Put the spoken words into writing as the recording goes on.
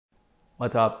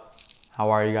What's up?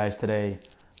 How are you guys today?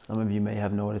 Some of you may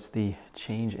have noticed the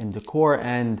change in decor,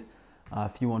 and a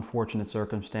few unfortunate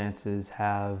circumstances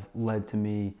have led to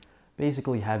me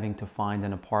basically having to find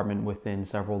an apartment within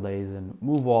several days and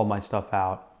move all my stuff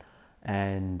out.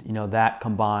 And that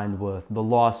combined with the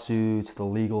lawsuits, the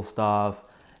legal stuff,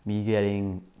 me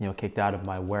getting kicked out of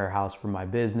my warehouse for my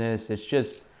business, it's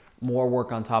just more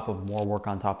work on top of more work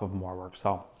on top of more work.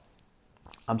 So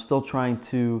I'm still trying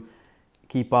to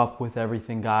keep up with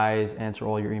everything, guys, answer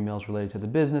all your emails related to the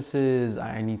businesses.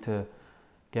 I need to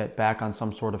get back on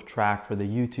some sort of track for the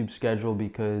YouTube schedule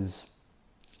because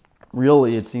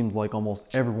really it seems like almost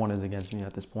everyone is against me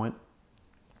at this point.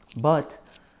 But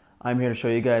I'm here to show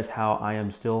you guys how I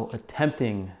am still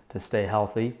attempting to stay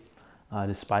healthy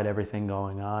despite everything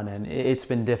going on. And it's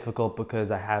been difficult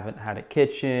because I haven't had a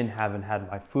kitchen, haven't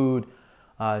had my food.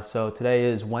 So today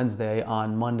is Wednesday.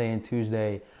 On Monday and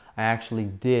Tuesday, I actually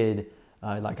did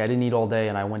I didn't eat all day,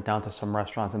 and I went down to some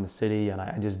restaurants in the city, and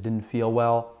I just didn't feel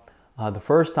well. The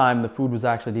first time, the food was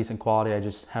actually decent quality. I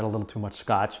just had a little too much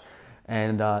scotch.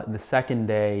 And the second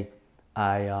day,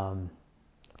 I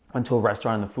went to a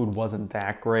restaurant, and the food wasn't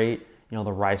that great. The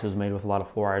rice was made with a lot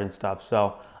of fluoride and stuff.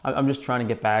 So I'm just trying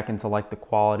to get back into like the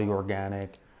quality,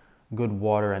 organic, good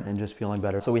water, and just feeling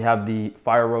better. So we have the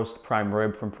fire roast prime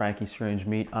rib from Frankie's Strange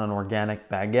Meat on an organic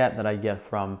baguette that I get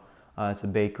from, it's a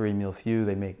bakery, Milfew.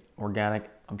 They make organic.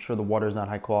 I'm sure the water is not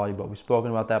high quality, but we've spoken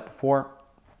about that before.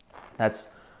 That's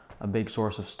a big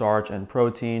source of starch and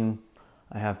protein.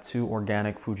 I have 2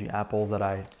 organic Fuji apples that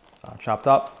I chopped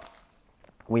up.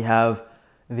 We have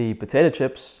the potato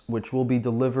chips, which will be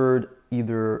delivered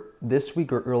either this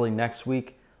week or early next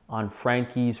week on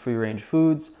Frankie's Free Range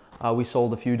Foods. We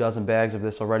sold a few dozen bags of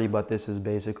this already, but this is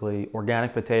basically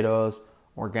organic potatoes,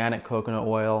 organic coconut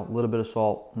oil, a little bit of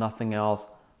salt, nothing else,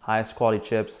 highest quality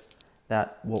chips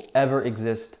that will ever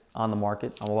exist on the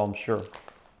market. Although I'm sure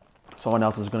someone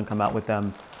else is going to come out with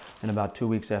them in about 2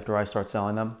 weeks after I start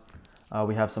selling them.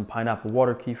 We have some pineapple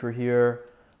water kefir here.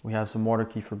 We have some water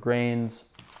kefir grains,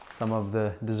 some of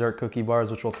the dessert cookie bars,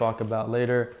 which we'll talk about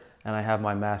later, and I have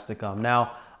my mastic gum.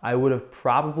 Now, I would have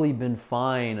probably been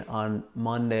fine on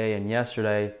Monday and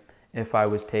yesterday if I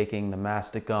was taking the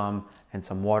mastic gum and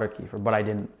some water kefir, but I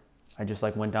didn't. I just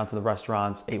went down to the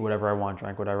restaurants, ate whatever I want,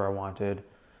 drank whatever I wanted.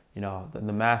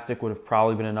 The mastic would have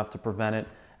probably been enough to prevent it,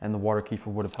 and the water kefir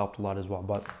would have helped a lot as well.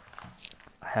 But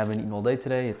I haven't eaten all day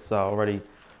today. It's already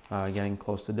getting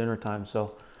close to dinner time.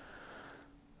 So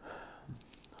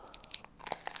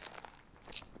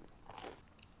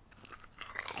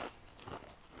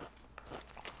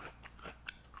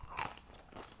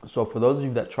for those of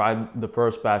you that tried the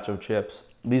first batch of chips,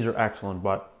 these are excellent,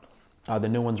 but the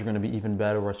new ones are going to be even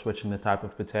better. We're switching the type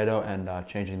of potato and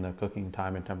changing the cooking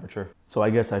time and temperature. So I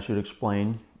guess I should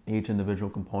explain each individual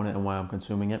component and why I'm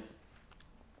consuming it.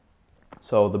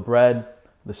 So the bread,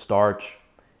 the starch,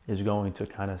 is going to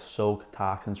kind of soak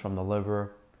toxins from the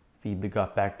liver, feed the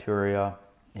gut bacteria.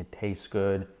 It tastes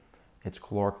good. It's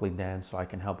calorically dense, so I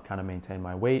can help kind of maintain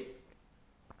my weight.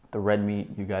 The red meat,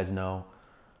 you guys know,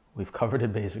 we've covered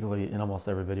it basically in almost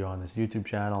every video on this YouTube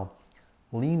channel.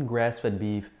 Lean grass-fed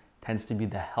beef tends to be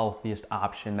the healthiest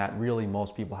option that really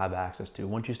most people have access to.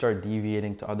 Once you start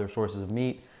deviating to other sources of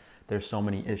meat, there's so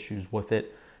many issues with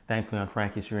it. Thankfully on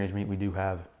Frankie's Free Range Meat, we do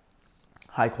have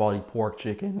high quality pork,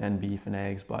 chicken, and beef and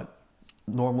eggs. But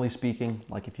normally speaking,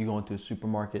 like if you go into a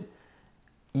supermarket,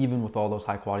 even with all those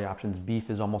high quality options, beef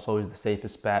is almost always the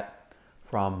safest bet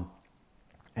from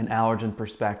an allergen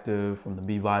perspective, from the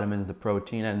B vitamins, the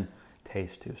protein, and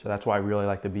taste too. So that's why I really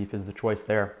like the beef is the choice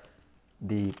there.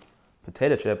 The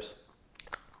potato chips,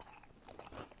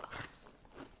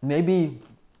 maybe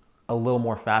a little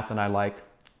more fat than I like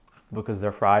because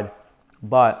they're fried,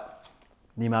 but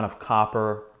the amount of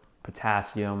copper,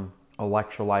 potassium,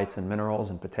 electrolytes, and minerals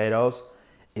in potatoes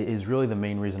is really the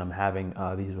main reason I'm having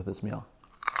these with this meal.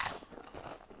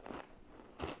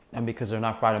 And because they're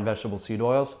not fried in vegetable seed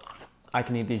oils, I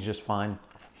can eat these just fine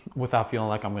without feeling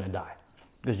like I'm gonna die.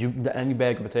 Because any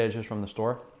bag of potato chips from the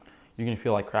store, you're gonna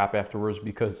feel like crap afterwards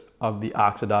because of the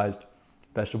oxidized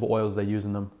vegetable oils they use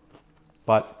in them.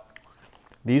 But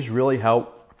these really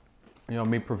help,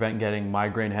 me prevent getting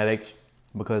migraine headaches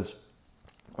because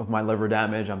of my liver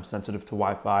damage. I'm sensitive to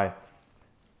Wi-Fi.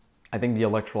 I think the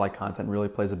electrolyte content really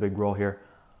plays a big role here.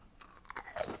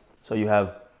 So you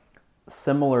have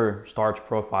similar starch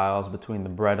profiles between the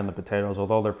bread and the potatoes,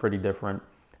 although they're pretty different.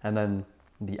 And then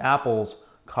the apples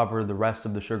cover the rest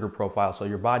of the sugar profile. So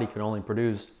your body can only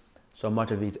produce so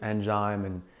much of each enzyme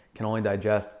and can only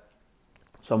digest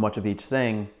so much of each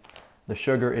thing. The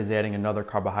sugar is adding another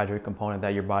carbohydrate component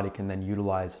that your body can then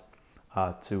utilize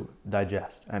to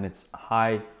digest, and it's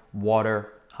high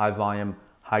water, high volume,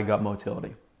 high gut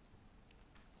motility.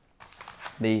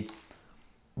 The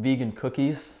vegan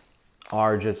cookies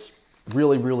are just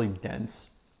really, really dense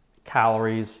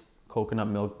calories, coconut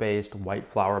milk based, white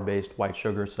flour based, white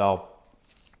sugar. So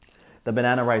the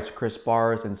banana rice crisp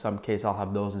bars, in some case I'll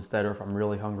have those instead, or if I'm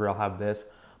really hungry I'll have this.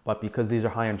 But because these are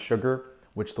high in sugar,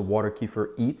 which the water kefir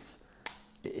eats,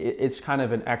 it's kind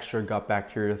of an extra gut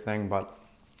bacteria thing. But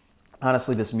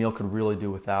honestly, this meal could really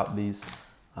do without these.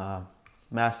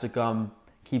 Masticum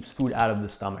keeps food out of the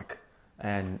stomach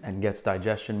and gets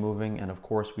digestion moving. And of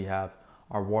course we have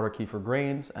our water kefir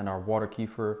grains and our water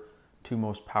kefir, two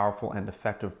most powerful and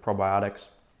effective probiotics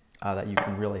that you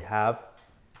can really have.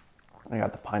 I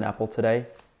got the pineapple today.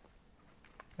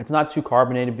 It's not too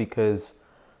carbonated because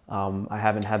I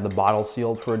haven't had the bottle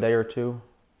sealed for a day or two,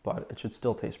 but it should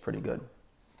still taste pretty good.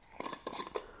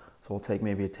 So we'll take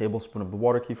maybe a tablespoon of the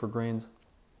water kefir grains.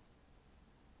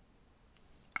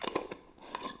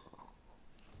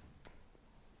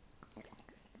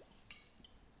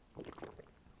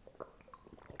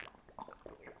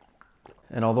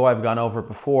 And although I've gone over it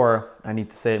before, I need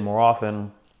to say it more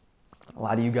often. A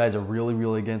lot of you guys are really,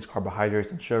 really against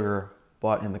carbohydrates and sugar,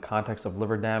 but in the context of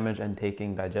liver damage and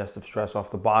taking digestive stress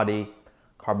off the body,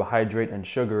 carbohydrate and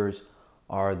sugars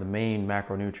are the main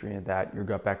macronutrient that your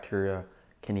gut bacteria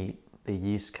can eat, the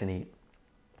yeast can eat.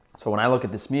 So when I look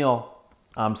at this meal,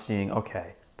 I'm seeing,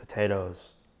 okay, potatoes,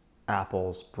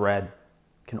 apples, bread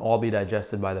can all be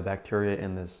digested by the bacteria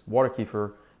in this water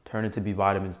kefir, turn into B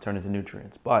vitamins, turn into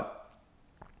nutrients. But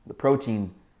the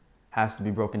protein has to be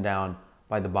broken down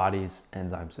by the body's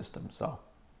enzyme system. So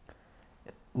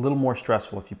a little more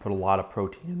stressful if you put a lot of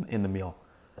protein in the meal.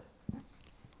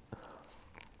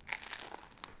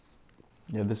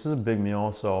 Yeah, this is a big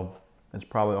meal, so it's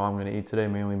probably all I'm gonna eat today,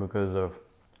 mainly because of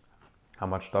how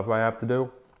much stuff I have to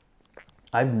do.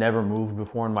 I've never moved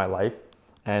before in my life,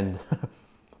 and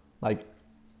like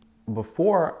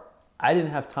before, I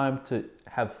didn't have time to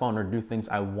have fun or do things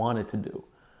I wanted to do.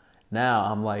 Now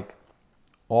I'm like,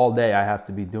 all day I have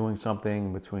to be doing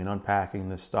something between unpacking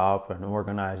this stuff and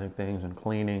organizing things and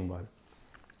cleaning, but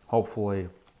hopefully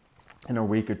in a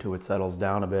week or two it settles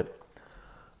down a bit.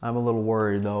 I'm a little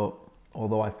worried though,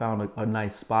 although I found a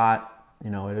nice spot. You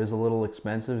know, it is a little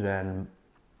expensive and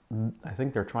I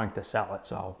think they're trying to sell it,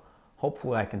 so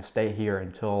hopefully I can stay here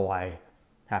until I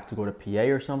have to go to PA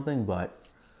or something, but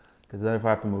because then if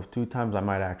I have to move 2 times, I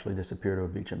might actually disappear to a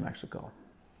beach in Mexico.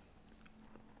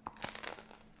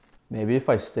 Maybe if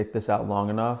I stick this out long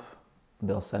enough,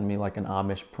 they'll send me like an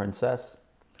Amish princess.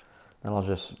 Then I'll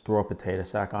just throw a potato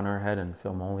sack on her head and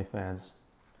film OnlyFans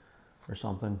or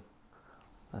something.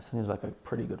 That seems like a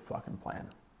pretty good fucking plan.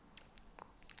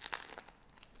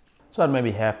 So I had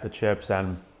maybe half the chips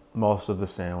and most of the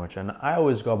sandwich. And I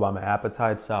always go by my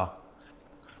appetite, so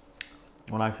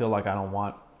when I feel like I don't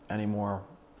want any more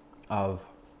of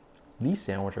these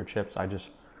sandwich or chips, I just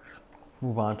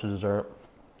move on to dessert.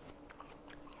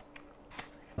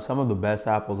 Some of the best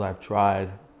apples I've tried,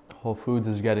 Whole Foods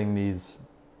is getting these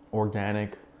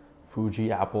organic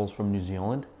Fuji apples from New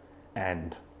Zealand,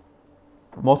 and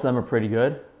most of them are pretty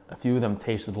good. A few of them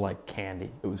tasted like candy.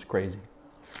 It was crazy.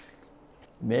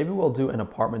 Maybe we'll do an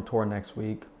apartment tour next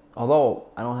week, although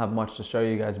I don't have much to show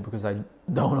you guys because I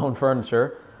don't own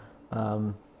furniture.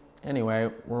 Anyway,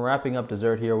 we're wrapping up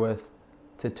dessert here with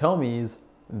Titomi's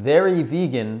Very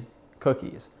Vegan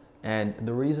Cookies. And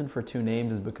the reason for 2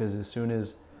 names is because as soon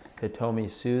as Hitomi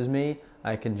sues me,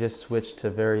 I can just switch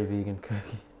to Very Vegan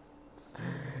Cookies.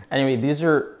 Anyway, these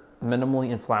are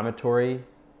minimally inflammatory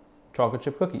chocolate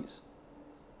chip cookies.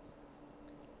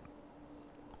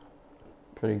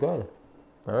 Pretty good.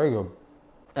 Very good.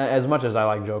 As much as I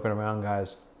like joking around,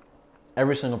 guys,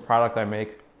 every single product I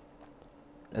make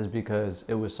is because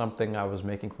it was something I was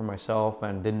making for myself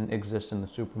and didn't exist in the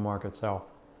supermarket. So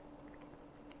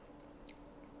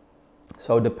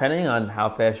depending on how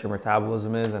fast your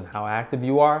metabolism is and how active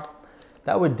you are,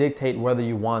 that would dictate whether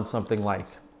you want something like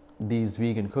these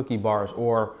vegan cookie bars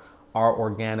or our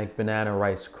organic banana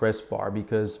rice crisp bar,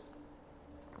 because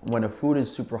when a food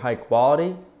is super high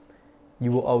quality,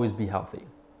 you will always be healthy.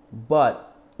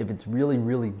 But if it's really,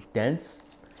 really dense,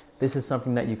 this is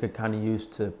something that you could kind of use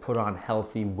to put on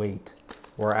healthy weight.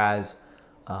 Whereas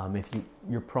if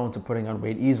you're prone to putting on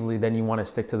weight easily, then you want to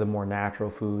stick to the more natural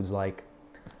foods like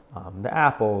the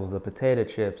apples, the potato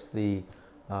chips, the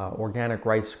organic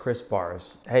rice crisp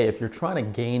bars. Hey, if you're trying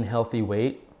to gain healthy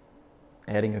weight,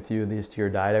 adding a few of these to your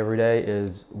diet every day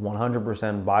is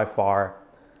 100% by far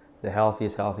the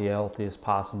healthiest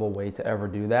possible way to ever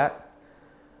do that.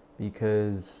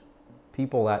 Because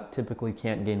people that typically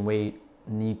can't gain weight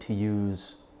need to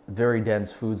use very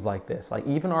dense foods like this. Like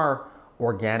even our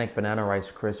organic banana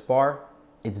rice crisp bar,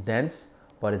 it's dense,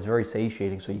 but it's very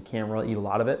satiating, so you can't really eat a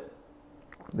lot of it.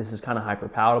 This is kind of hyper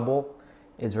palatable.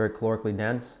 It's very calorically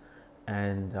dense,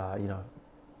 and 4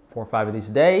 or 5 of these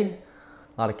a day,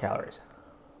 a lot of calories.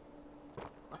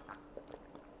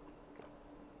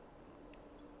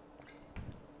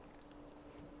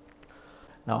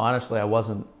 Now, honestly, I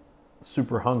wasn't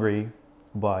super hungry,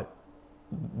 but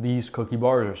these cookie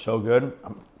bars are so good.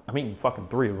 I'm eating fucking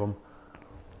 3 of them.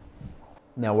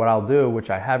 Now, what I'll do, which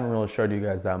I haven't really showed you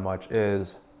guys that much,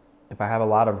 is if I have a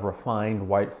lot of refined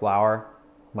white flour,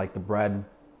 like the bread,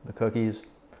 the cookies,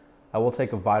 I will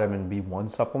take a vitamin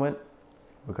B1 supplement,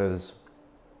 because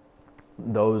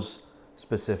those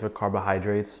specific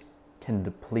carbohydrates can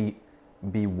deplete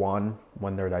B1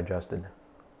 when they're digested.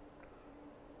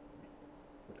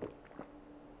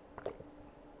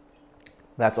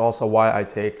 That's also why I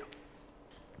take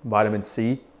vitamin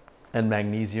C and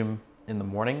magnesium in the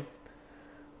morning.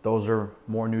 Those are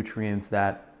more nutrients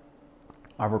that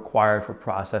are required for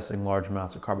processing large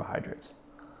amounts of carbohydrates.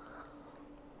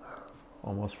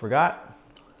 Almost forgot.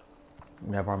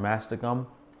 We have our mastic gum.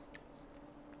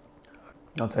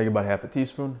 I'll take about half a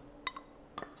teaspoon.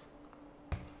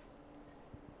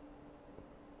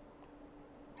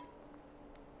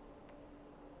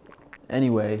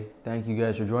 Anyway, thank you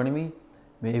guys for joining me.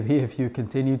 Maybe if you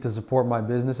continue to support my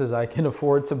businesses, I can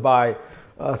afford to buy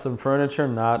some furniture,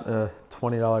 not a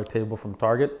 $20 table from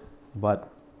Target. But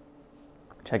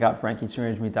check out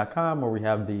frankiesfreerangemeat.com, where we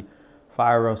have the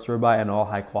fire roast ribeye and all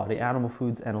high quality animal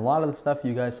foods. And a lot of the stuff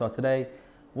you guys saw today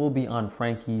will be on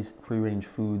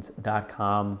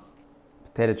frankiesfreerangefoods.com.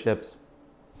 Potato chips.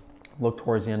 Look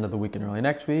towards the end of the week and early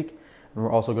next week. And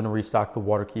we're also going to restock the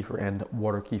water kefir and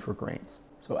water kefir grains.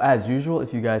 So as usual,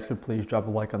 if you guys could please drop a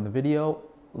like on the video,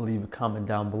 leave a comment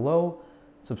down below,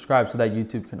 subscribe so that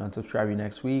YouTube can unsubscribe you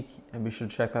next week, and be sure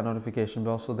to check that notification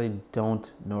bell so they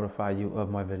don't notify you of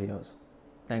my videos.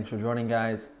 Thanks for joining,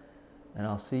 guys, and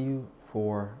I'll see you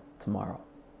for tomorrow.